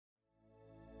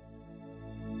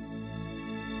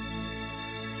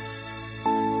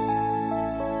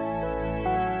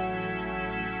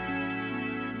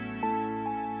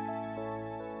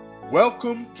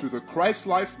Welcome to the Christ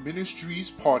Life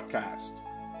Ministries podcast.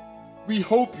 We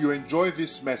hope you enjoy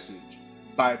this message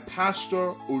by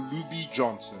Pastor Olubi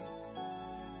Johnson.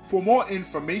 For more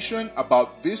information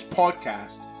about this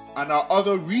podcast and our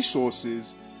other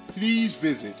resources, please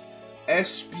visit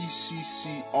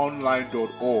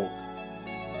spcconline.org.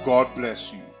 God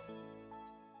bless you.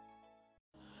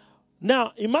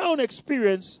 Now, in my own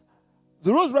experience,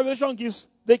 the rules Revelation gives,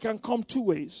 they can come two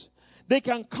ways. They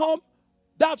can come.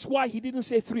 That's why he didn't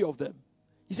say three of them.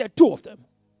 He said two of them.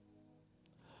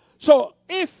 So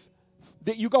if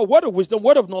you got word of wisdom,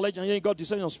 word of knowledge, and then you got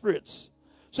discerning of spirits.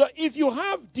 So if you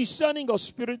have discerning of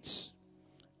spirits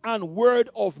and word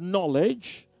of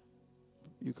knowledge,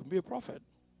 you can be a prophet.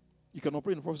 You can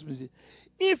operate in the prophecy.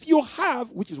 If you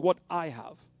have, which is what I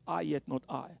have, I yet not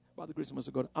I, by the grace and mercy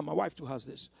of God, and my wife too has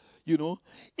this,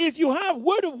 if you have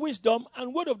word of wisdom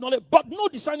and word of knowledge, but no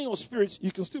discerning of spirits,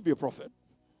 you can still be a prophet.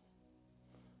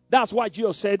 That's why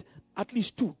Jesus said at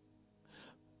least two.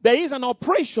 There is an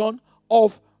operation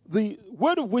of the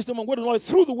word of wisdom and word of knowledge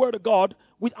through the word of God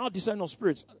without discerning of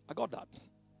spirits. I got that.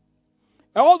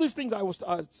 And all these things I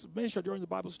mentioned during the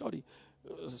Bible study.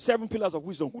 7 pillars of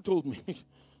wisdom. Who told me?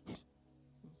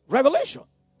 Revelation.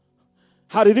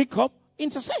 How did it come?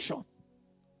 Intercession.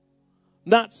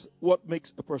 That's what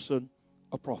makes a person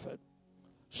a prophet.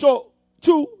 So,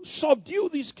 to subdue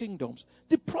these kingdoms,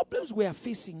 the problems we are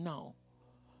facing now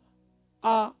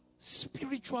are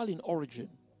spiritual in origin.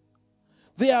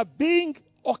 They are being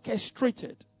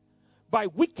orchestrated by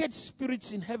wicked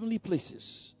spirits in heavenly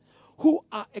places who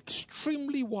are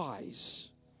extremely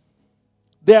wise.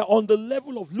 They are on the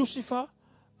level of Lucifer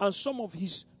and some of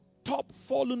his top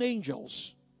fallen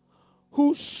angels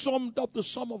who summed up the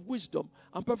sum of wisdom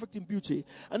and perfect in beauty.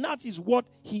 And that is what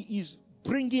he is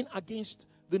bringing against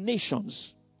the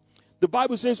nations. The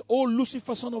Bible says, "O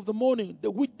Lucifer, son of the morning,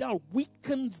 the wheat thou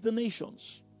weakens the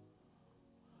nations."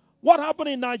 What happened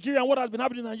in Nigeria and what has been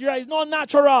happening in Nigeria is not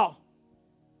natural.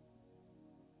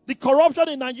 The corruption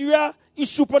in Nigeria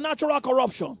is supernatural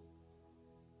corruption.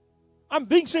 I'm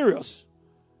being serious.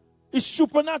 It's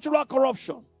supernatural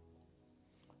corruption.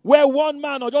 Where one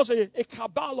man or just a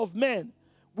cabal of men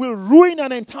will ruin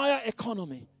an entire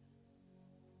economy.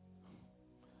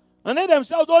 And they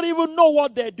themselves don't even know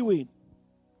what they're doing.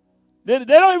 They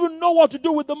don't even know what to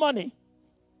do with the money.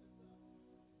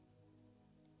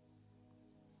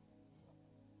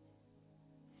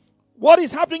 What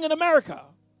is happening in America?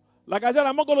 Like I said,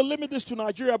 I'm not going to limit this to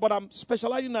Nigeria, but I'm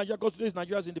specializing in Nigeria because today is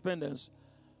Nigeria's independence.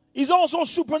 It's also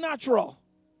supernatural.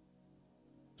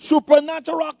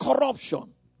 Supernatural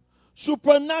corruption.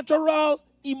 Supernatural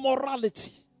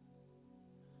immorality.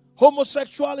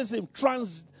 Homosexualism.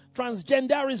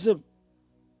 Transgenderism.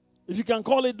 If you can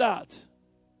call it that.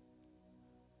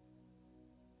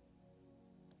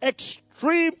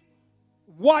 Extreme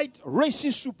white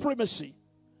racist supremacy.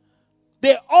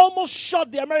 They almost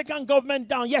shut the American government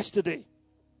down yesterday.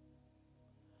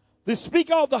 The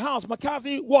Speaker of the House,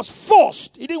 McCarthy, was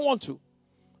forced. He didn't want to.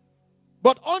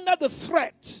 But under the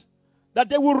threat that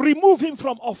they will remove him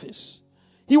from office,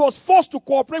 he was forced to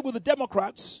cooperate with the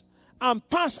Democrats and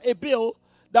pass a bill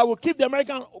that will keep the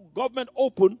American government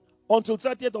open until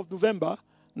 30th of November.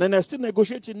 And then they're still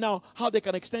negotiating now how they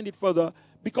can extend it further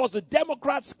because the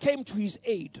Democrats came to his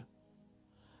aid.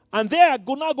 And they are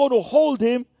now going to hold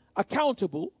him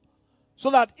accountable so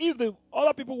that if the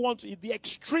other people if the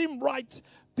extreme right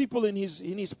people in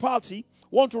his party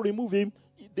want to remove him,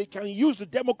 they can use the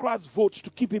Democrats' votes to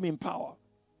keep him in power.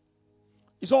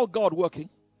 It's all God working.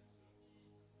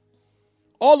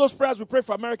 All those prayers we pray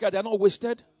for America, they're not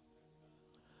wasted.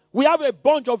 We have a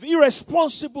bunch of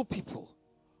irresponsible people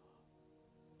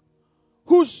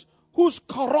whose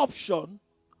corruption,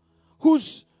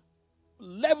 whose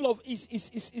level of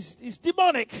is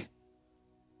demonic.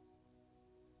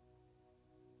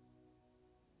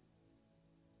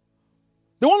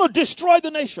 They want to destroy the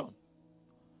nation,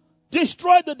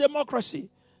 destroy the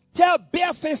democracy, tell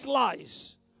barefaced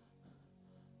lies,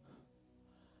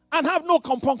 and have no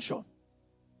compunction.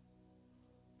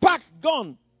 Pack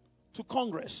gun to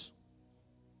Congress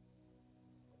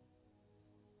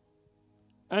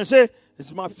and say,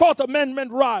 "It's my Fourth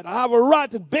Amendment right. I have a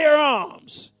right to bear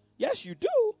arms." Yes, you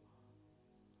do.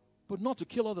 But not to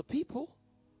kill other people.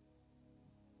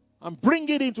 And bring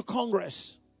it into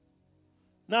Congress.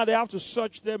 Now they have to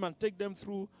search them and take them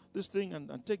through this thing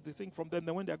and take the thing from them.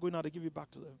 Then when they're going out, they give it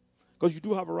back to them. Because you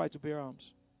do have a right to bear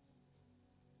arms.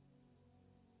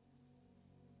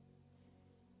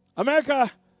 America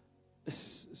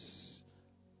is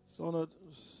on a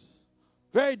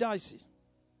very dicey.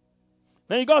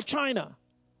 Then you got China.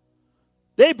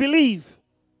 They believe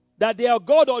that they are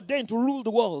God ordained to rule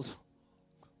the world.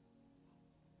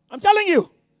 I'm telling you.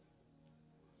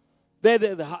 They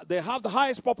have the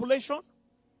highest population.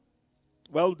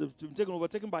 Well, they've been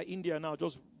overtaken by India now,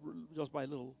 just by a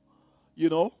little. You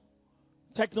know,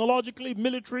 technologically,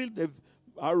 military, they've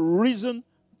risen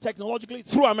technologically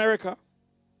through America.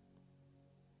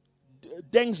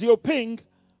 Deng Xiaoping,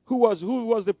 who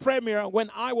was the premier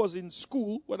when I was in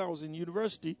school, when I was in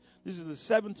university. This is the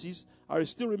 70s. I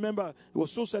still remember it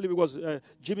was so celebrated. It was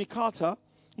Jimmy Carter,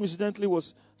 who incidentally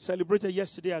was celebrated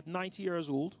yesterday at 90 years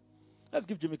old. Let's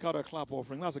give Jimmy Carter a clap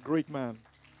offering. That's a great man.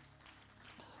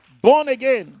 Born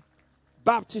again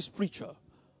Baptist preacher.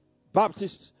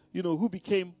 Baptist, who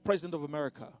became president of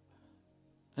America.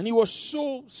 And he was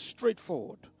so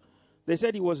straightforward. They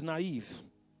said he was naive.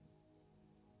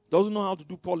 Doesn't know how to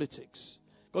do politics.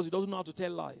 Because he doesn't know how to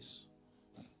tell lies.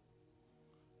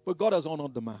 But God has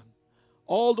honored the man.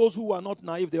 All those who are not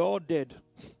naive, they're all dead.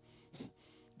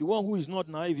 The one who is not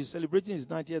naive is celebrating his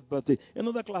 90th birthday.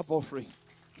 Another clap offering.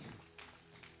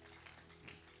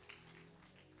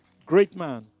 Great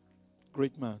man.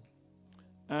 Great man.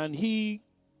 And he,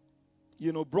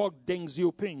 brought Deng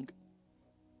Xiaoping.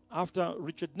 After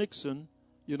Richard Nixon,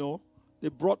 they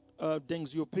brought Deng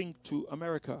Xiaoping to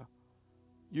America.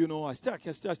 I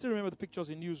still remember the pictures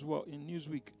in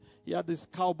Newsweek. He had this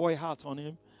cowboy hat on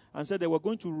him and said they were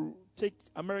going to take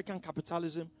American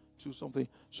capitalism to something.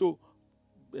 So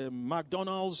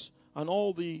McDonald's and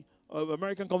all the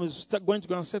American companies going to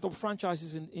go and set up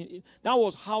franchises. That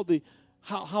was how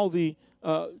the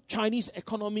Chinese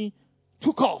economy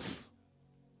took off.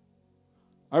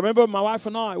 I remember my wife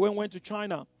and I went to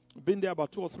China. Been there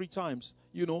about 2 or 3 times.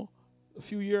 A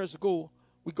few years ago.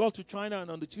 We got to China, and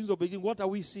on the Tuesday of beginning, what are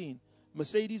we seeing?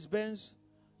 Mercedes-Benz,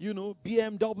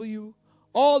 BMW,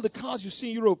 all the cars you see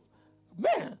in Europe.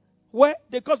 Man, where?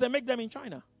 Because they make them in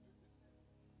China.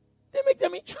 They make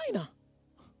them in China.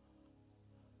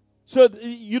 So,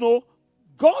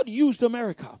 God used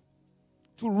America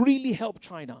to really help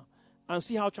China and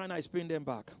see how China is paying them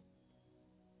back.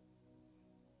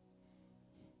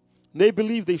 They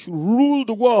believe they should rule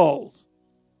the world.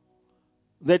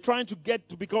 They're trying to get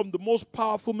to become the most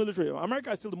powerful military. America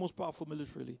is still the most powerful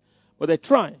militarily. But they're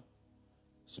trying.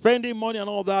 Spending money and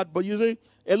all that. But you see,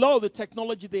 a lot of the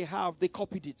technology they have, they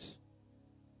copied it.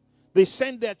 They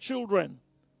send their children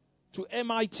to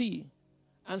MIT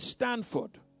and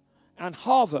Stanford and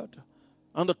Harvard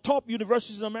and the top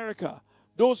universities in America.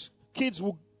 Those kids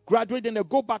will graduate and they'll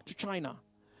go back to China.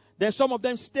 Then some of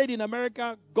them stayed in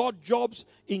America, got jobs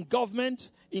in government,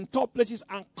 in top places,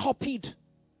 and copied,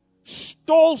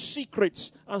 stole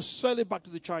secrets, and sell it back to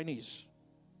the Chinese.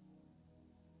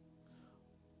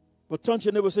 But turn to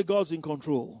your neighbor and say, God's in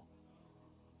control.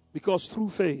 Because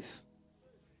through faith,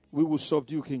 we will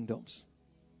subdue kingdoms.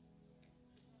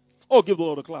 Oh, give the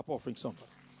Lord a clap offering somebody.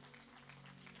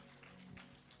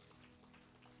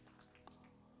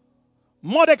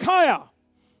 Mordecai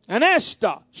and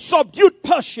Esther subdued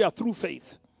Persia through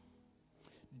faith.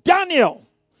 Daniel,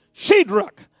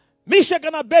 Shadrach, Meshach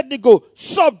and Abednego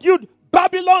subdued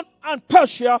Babylon and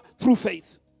Persia through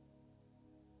faith.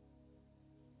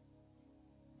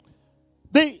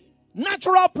 The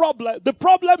natural problem, the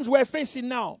problems we're facing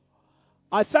now,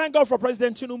 I thank God for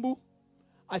President Tinubu.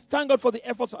 I thank God for the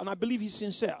efforts, and I believe he's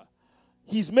sincere.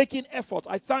 He's making efforts.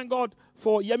 I thank God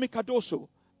for Yemi Cardoso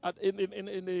in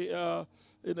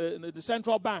the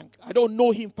central bank. I don't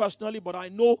know him personally, but I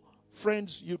know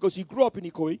friends, because he grew up in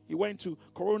Ikoyi. He went to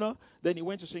Corona, then he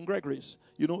went to St. Gregory's.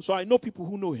 So I know people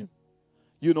who know him.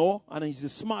 And he's a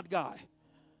smart guy.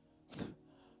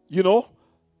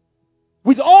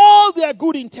 With all their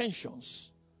good intentions,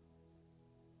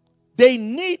 they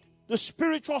need the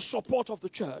spiritual support of the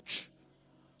church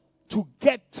to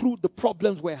get through the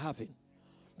problems we're having.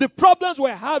 The problems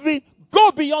we're having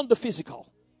go beyond the physical.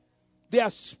 They are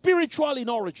spiritual in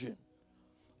origin,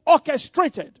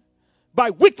 orchestrated by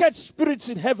wicked spirits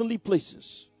in heavenly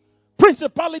places,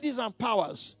 principalities and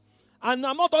powers. And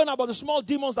I'm not talking about the small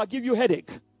demons that give you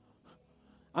headache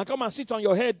and come and sit on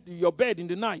your bed in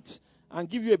the night and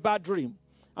give you a bad dream.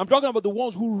 I'm talking about the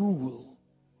ones who rule.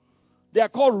 They are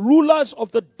called rulers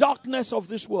of the darkness of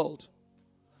this world.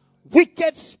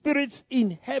 Wicked spirits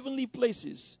in heavenly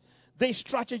places. They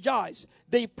strategize.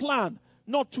 They plan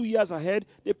not 2 years ahead.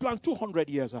 They plan 200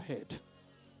 years ahead.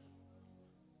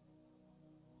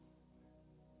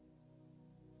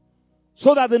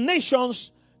 So that the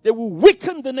nations, they will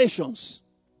weaken the nations.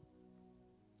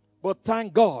 But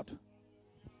thank God.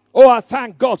 Oh, I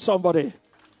thank God, somebody.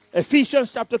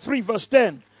 Ephesians chapter 3 verse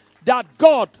 10. That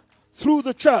God, through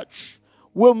the church,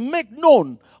 will make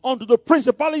known unto the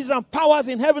principalities and powers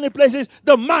in heavenly places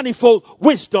the manifold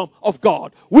wisdom of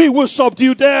God. We will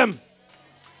subdue them.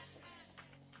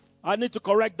 I need to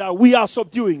correct that. We are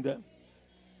subduing them.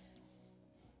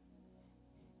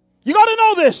 You got to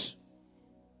know this.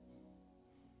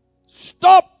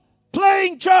 Stop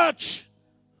playing church.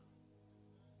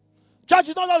 Church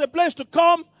is not a place to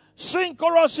come, sing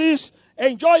choruses,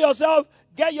 enjoy yourself,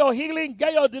 get your healing,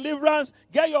 get your deliverance,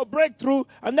 get your breakthrough,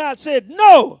 and that's it.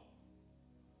 No.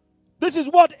 This is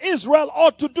what Israel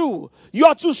ought to do. You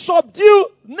are to subdue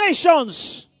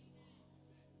nations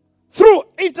through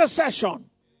intercession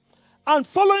and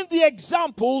following the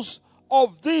examples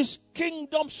of these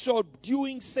kingdom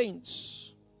subduing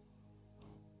saints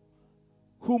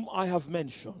whom I have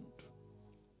mentioned.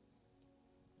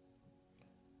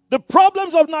 The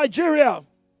problems of Nigeria,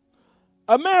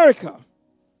 America,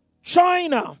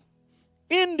 China,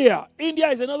 India. India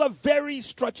is another very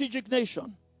strategic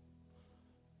nation.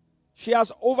 She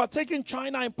has overtaken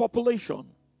China in population.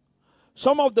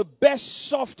 Some of the best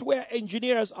software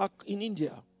engineers are in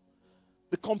India.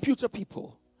 The computer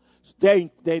people. They're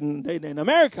in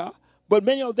America, but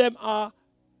many of them are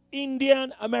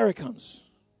Indian Americans.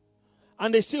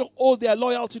 And they still owe their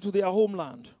loyalty to their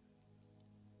homeland.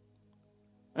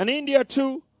 And India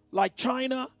too, like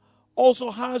China,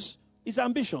 also has its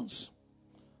ambitions.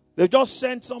 They just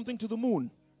sent something to the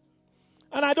moon.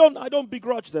 And I don't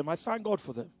begrudge them. I thank God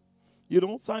for them.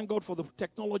 Thank God for the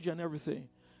technology and everything.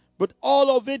 But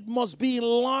all of it must be in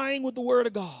line with the Word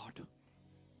of God.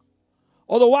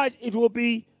 Otherwise, it will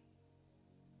be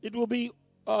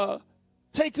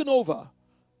taken over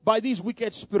by these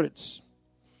wicked spirits.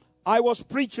 I was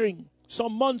preaching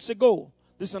some months ago.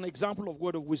 This is an example of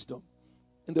word of wisdom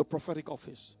in the prophetic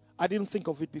office. I didn't think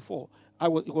of it before.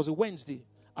 It was a Wednesday.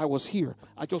 I was here.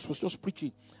 I was just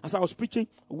preaching. As I was preaching,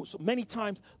 many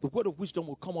times the word of wisdom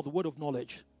will come, or the word of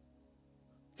knowledge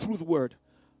through the word.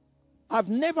 I've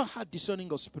never had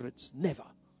discerning of spirits. Never.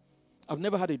 I've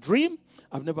never had a dream.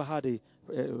 I've never had a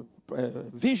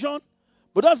vision.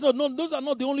 But those are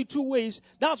not the only two ways.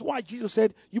 That's why Jesus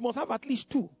said you must have at least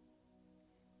two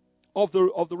of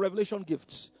the revelation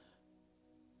gifts.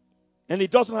 And it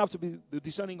doesn't have to be the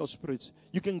discerning of spirits.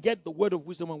 You can get the word of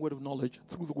wisdom and word of knowledge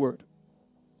through the word.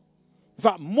 In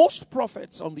fact, most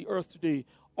prophets on the earth today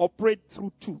operate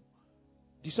through two: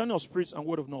 discerning of spirits and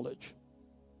word of knowledge.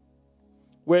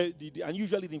 And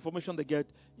usually the information they get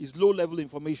is low-level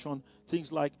information,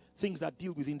 things that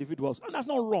deal with individuals. And that's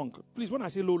not wrong. Please, when I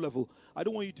say low-level, I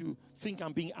don't want you to think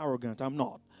I'm being arrogant. I'm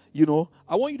not.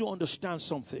 I want you to understand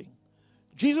something.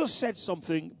 Jesus said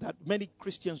something that many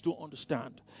Christians don't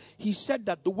understand. He said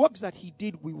that the works that he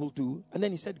did, we will do. And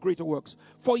then he said greater works.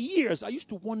 For years, I used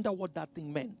to wonder what that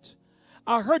thing meant.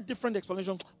 I heard different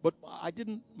explanations, but I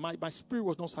didn't, my spirit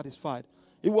was not satisfied.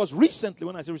 It was recently,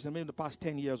 when I say recently, maybe in the past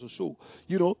 10 years or so,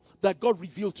 that God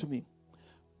revealed to me.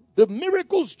 The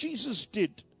miracles Jesus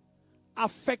did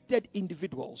affected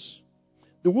individuals.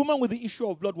 The woman with the issue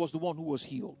of blood was the one who was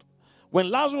healed. When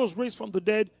Lazarus raised from the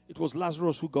dead, it was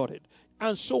Lazarus who got it.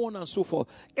 And so on and so forth.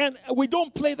 And we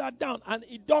don't play that down. And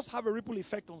it does have a ripple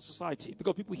effect on society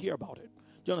because people hear about it.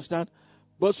 Do you understand?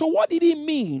 But so what did he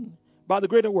mean by the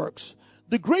greater works?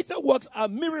 The greater works are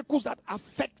miracles that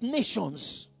affect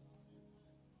nations.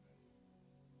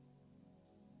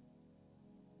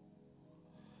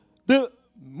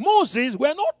 Moses,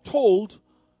 we're not told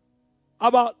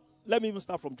about, let me even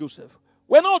start from Joseph.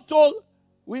 We're not told,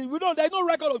 there's no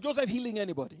record of Joseph healing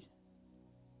anybody.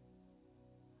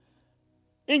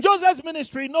 In Joseph's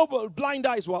ministry, no blind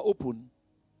eyes were open.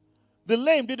 The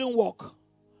lame didn't walk.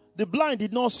 The blind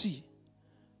did not see.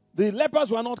 The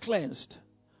lepers were not cleansed.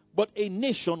 But a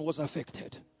nation was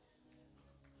affected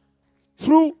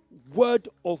through word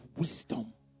of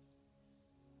wisdom.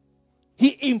 He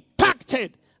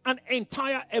impacted an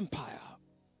entire empire.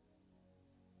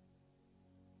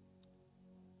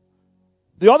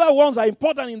 The other ones are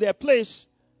important in their place.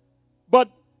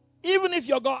 But even if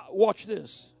your God, watch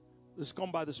this. This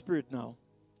come by the Spirit now.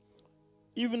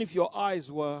 Even if you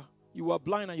were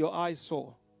blind and your eyes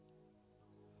saw.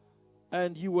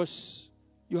 And you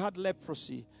had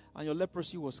leprosy and your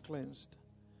leprosy was cleansed.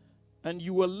 And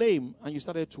you were lame and you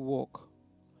started to walk.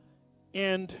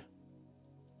 And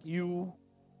you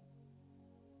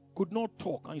could not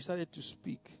talk and you started to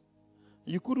speak.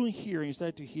 You couldn't hear and you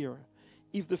started to hear.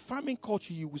 If the famine caught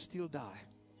you, you would still die.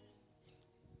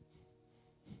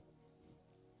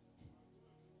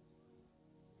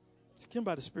 It came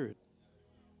by the Spirit.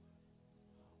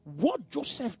 What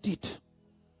Joseph did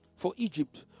for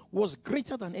Egypt was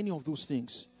greater than any of those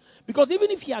things. Because even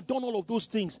if he had done all of those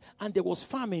things and there was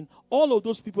famine, all of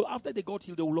those people, after they got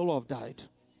healed, they would all have died.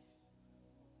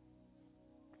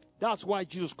 That's why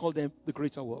Jesus called them the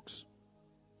greater works.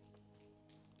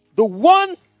 The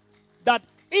one that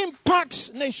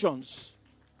impacts nations.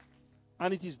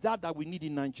 And it is that we need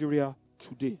in Nigeria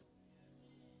today.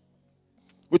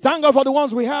 We thank God for the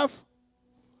ones we have,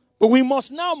 but we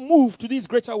must now move to these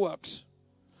greater works.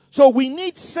 So we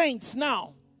need saints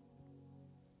now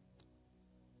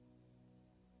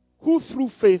who through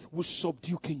faith will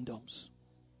subdue kingdoms.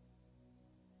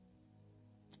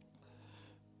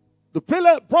 The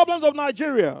problems of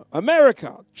Nigeria,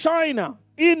 America, China,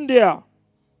 India,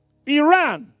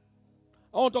 Iran.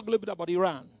 I want to talk a little bit about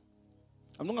Iran.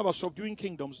 I'm talking about subduing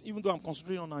kingdoms, even though I'm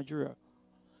concentrating on Nigeria.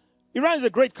 Iran is a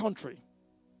great country.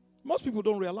 Most people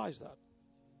don't realize that.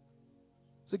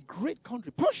 It's a great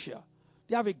country. Persia,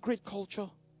 they have a great culture,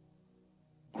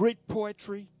 great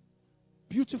poetry,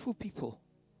 beautiful people.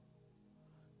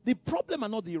 The problem are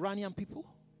not the Iranian people,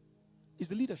 it's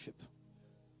the leadership.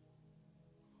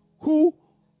 Who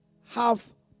have,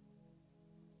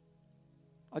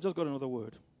 I just got another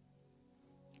word.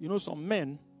 You know, some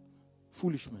men,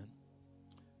 foolish men,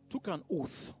 took an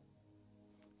oath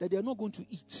that they are not going to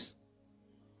eat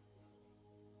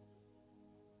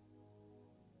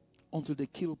until they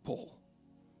kill Paul.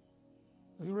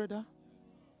 Have you read that?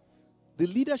 The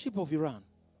leadership of Iran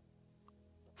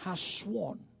has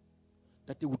sworn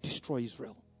that they will destroy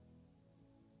Israel.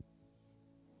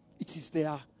 It is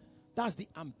that's the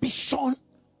ambition.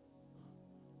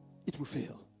 It will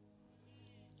fail.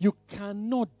 You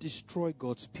cannot destroy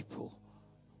God's people.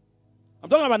 I'm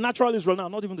talking about natural Israel now,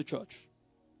 not even the church.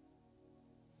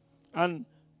 And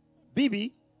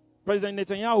Bibi, President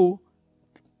Netanyahu,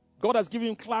 God has given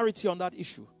him clarity on that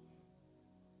issue.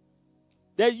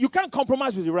 You can't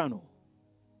compromise with Iran.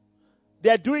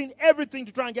 They're doing everything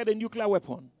to try and get a nuclear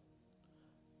weapon.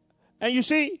 And you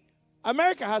see,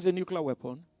 America has a nuclear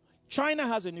weapon. China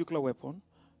has a nuclear weapon.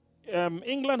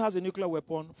 England has a nuclear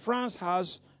weapon. France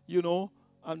has,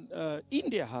 and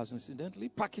India has, incidentally.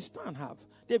 Pakistan have.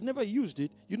 They've never used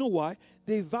it. You know why?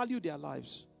 They value their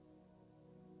lives.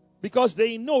 Because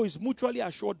they know it's mutually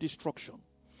assured destruction.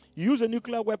 You use a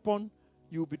nuclear weapon,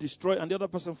 you'll be destroyed, and the other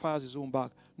person fires his own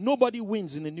back. Nobody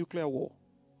wins in a nuclear war.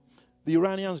 The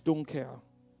Iranians don't care.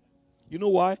 You know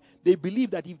why? They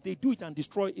believe that if they do it and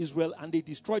destroy Israel and they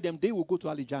destroy them, they will go to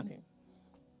Alijani.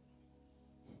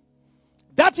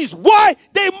 That is why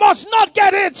they must not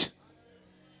get it.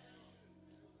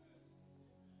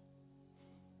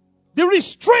 The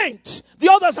restraint the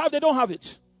others have, they don't have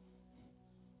it.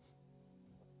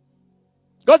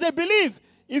 Because they believe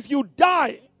if you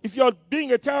die, if you're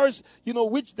being a terrorist,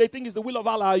 which they think is the will of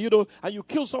Allah, and you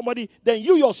kill somebody, then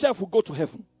you yourself will go to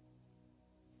heaven.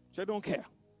 So they don't care.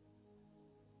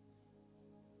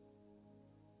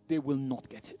 They will not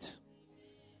get it.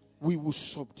 We will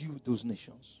subdue those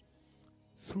nations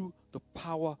through the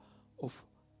power of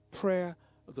prayer,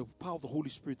 the power of the Holy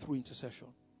Spirit through intercession.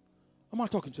 Am I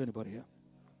talking to anybody here?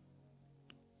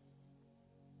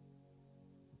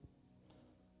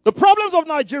 The problems of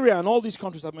Nigeria and all these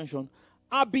countries I mentioned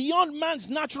are beyond man's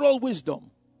natural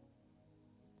wisdom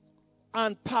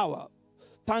and power.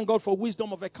 Thank God for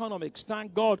wisdom of economics.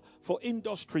 Thank God for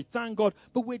industry. Thank God.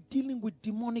 But we're dealing with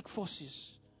demonic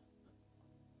forces.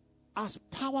 As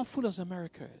powerful as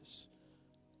America is,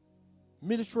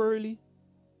 militarily,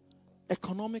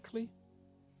 economically,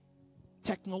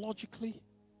 technologically,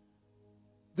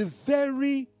 the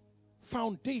very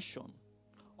foundation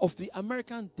of the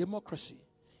American democracy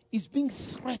is being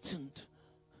threatened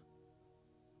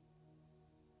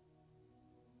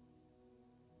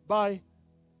by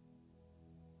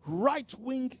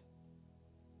right-wing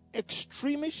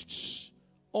extremists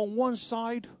on one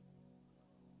side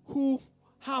who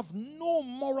have no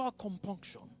moral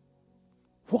compunction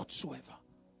whatsoever.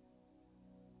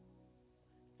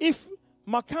 If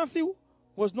McCarthy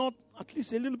was not at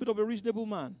least a little bit of a reasonable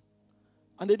man,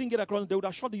 and they didn't get across, they would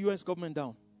have shut the U.S. government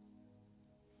down.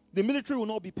 The military will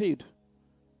not be paid.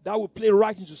 That will play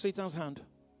right into Satan's hand.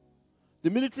 The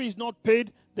military is not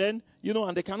paid, then,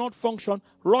 and they cannot function.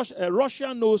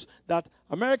 Russia knows that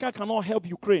America cannot help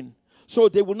Ukraine. So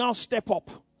they will now step up.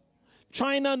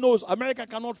 China knows America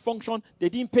cannot function. They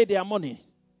didn't pay their money.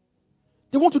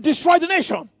 They want to destroy the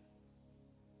nation.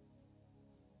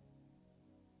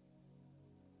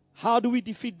 How do we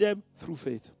defeat them? Through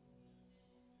faith.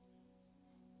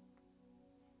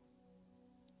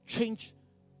 Change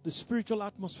the spiritual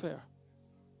atmosphere.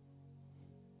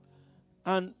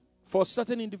 And for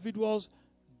certain individuals,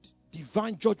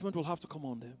 divine judgment will have to come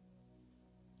on them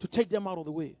to take them out of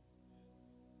the way,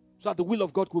 so that the will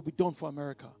of God will be done for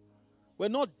America. We're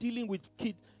not dealing with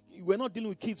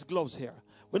kids' gloves here.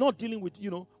 We're not dealing with,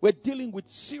 we're dealing with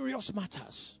serious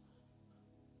matters.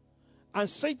 And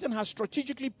Satan has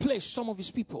strategically placed some of his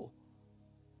people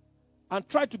and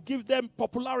try to give them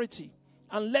popularity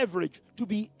and leverage to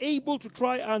be able to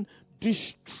try and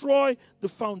destroy the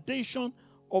foundation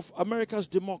of America's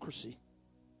democracy,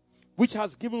 which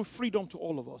has given freedom to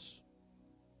all of us.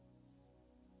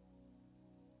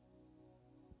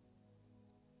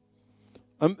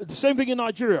 The same thing in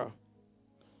Nigeria.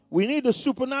 We need the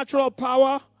supernatural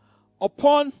power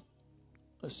upon,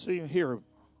 let's see here.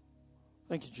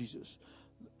 Thank you, Jesus.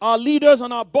 Our leaders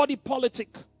and our body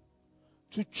politic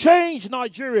to change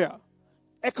Nigeria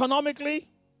economically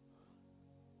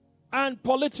and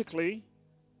politically,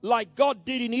 like God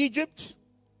did in Egypt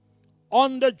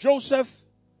under Joseph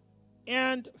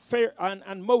and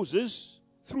Moses,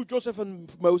 through Joseph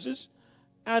and Moses,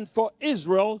 and for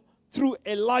Israel through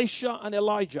Elisha and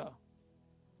Elijah.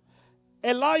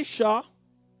 Elijah,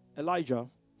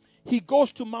 he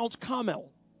goes to Mount Carmel.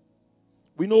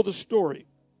 We know the story.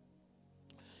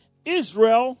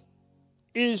 Israel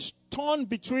is torn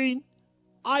between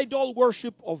idol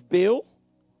worship of Baal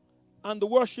and the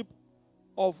worship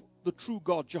of the true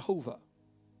God, Jehovah.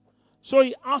 So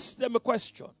he asked them a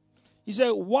question. He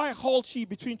said, why halt ye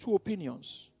between two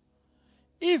opinions?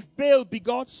 If Baal be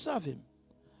God, serve him.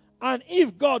 And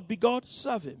if God be God,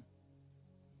 serve him.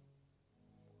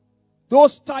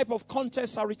 Those type of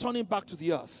contests are returning back to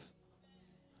the earth.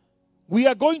 We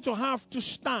are going to have to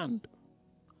stand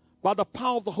by the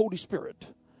power of the Holy Spirit,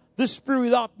 the Spirit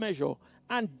without measure,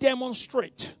 and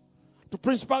demonstrate to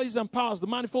principalities and powers the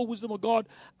manifold wisdom of God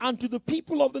and to the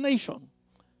people of the nation.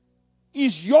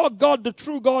 Is your God the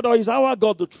true God, or is our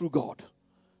God the true God?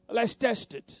 Let's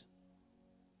test it.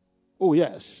 Oh,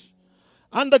 yes.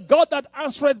 And the God that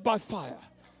answereth by fire,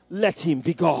 let him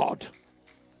be God.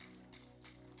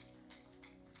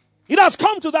 It has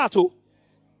come to that, too.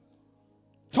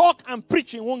 Talk and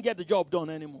preaching won't get the job done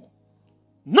anymore.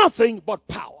 Nothing but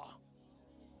power.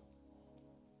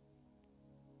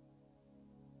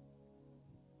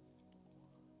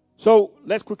 So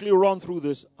let's quickly run through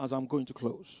this as I'm going to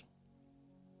close.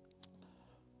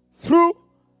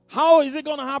 How is it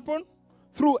going to happen?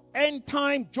 Through end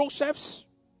time Josephs,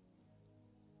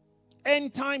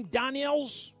 end time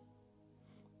Daniels,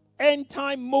 end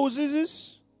time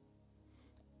Moseses,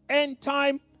 end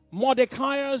time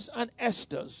Mordecai's and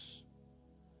Esther's.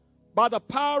 By the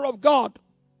power of God,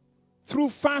 through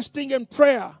fasting and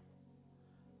prayer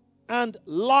and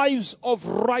lives of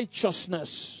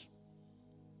righteousness.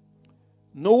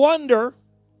 No wonder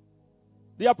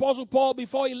the Apostle Paul,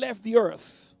 before he left the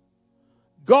earth,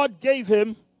 God gave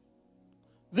him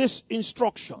this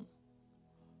instruction.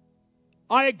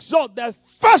 I exhort that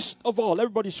first of all,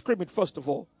 everybody scream it first of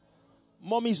all.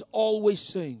 Mommy's always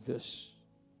saying this,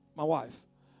 my wife.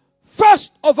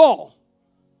 First of all,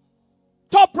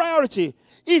 top priority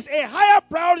is a higher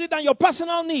priority than your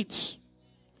personal needs.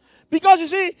 Because you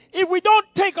see, if we don't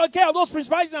take care of those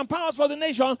principalities and powers for the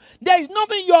nation, there is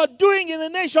nothing you are doing in the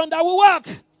nation that will work.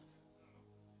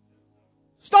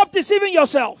 Stop deceiving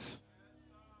yourself.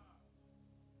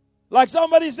 Like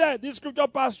somebody said, this scripture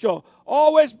pastor,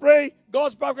 always pray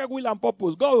God's perfect will and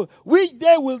purpose. God, which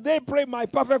day will they pray my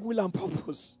perfect will and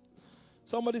purpose?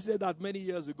 Somebody said that many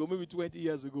years ago, maybe 20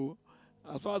 years ago.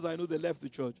 As far as I know, they left the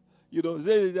church. You know,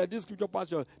 this scripture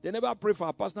pastor, they never pray for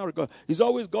a personal record. It's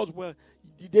always God's will.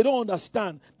 They don't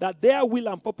understand that their will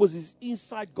and purpose is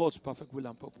inside God's perfect will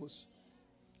and purpose.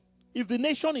 If the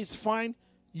nation is fine,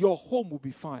 your home will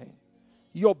be fine.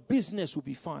 Your business will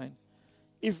be fine.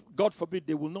 If, God forbid,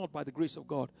 they will not by the grace of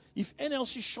God. If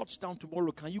NLC shuts down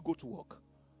tomorrow, can you go to work?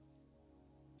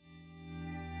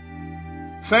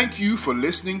 Thank you for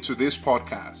listening to this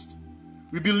podcast.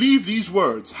 We believe these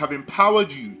words have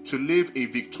empowered you to live a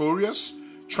victorious,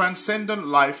 transcendent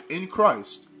life in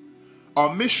Christ.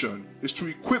 Our mission is to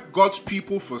equip God's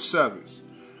people for service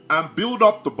and build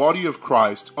up the body of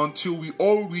Christ until we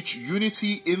all reach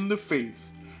unity in the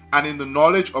faith and in the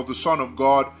knowledge of the Son of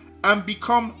God and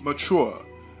become mature,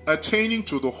 attaining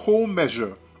to the whole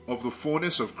measure of the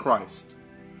fullness of Christ.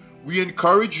 We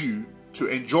encourage you to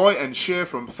enjoy and share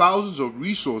from thousands of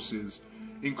resources,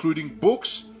 including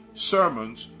books,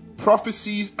 sermons,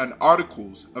 prophecies, and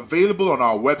articles available on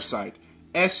our website,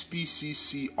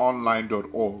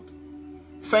 sbcconline.org.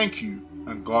 Thank you,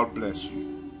 and God bless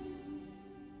you.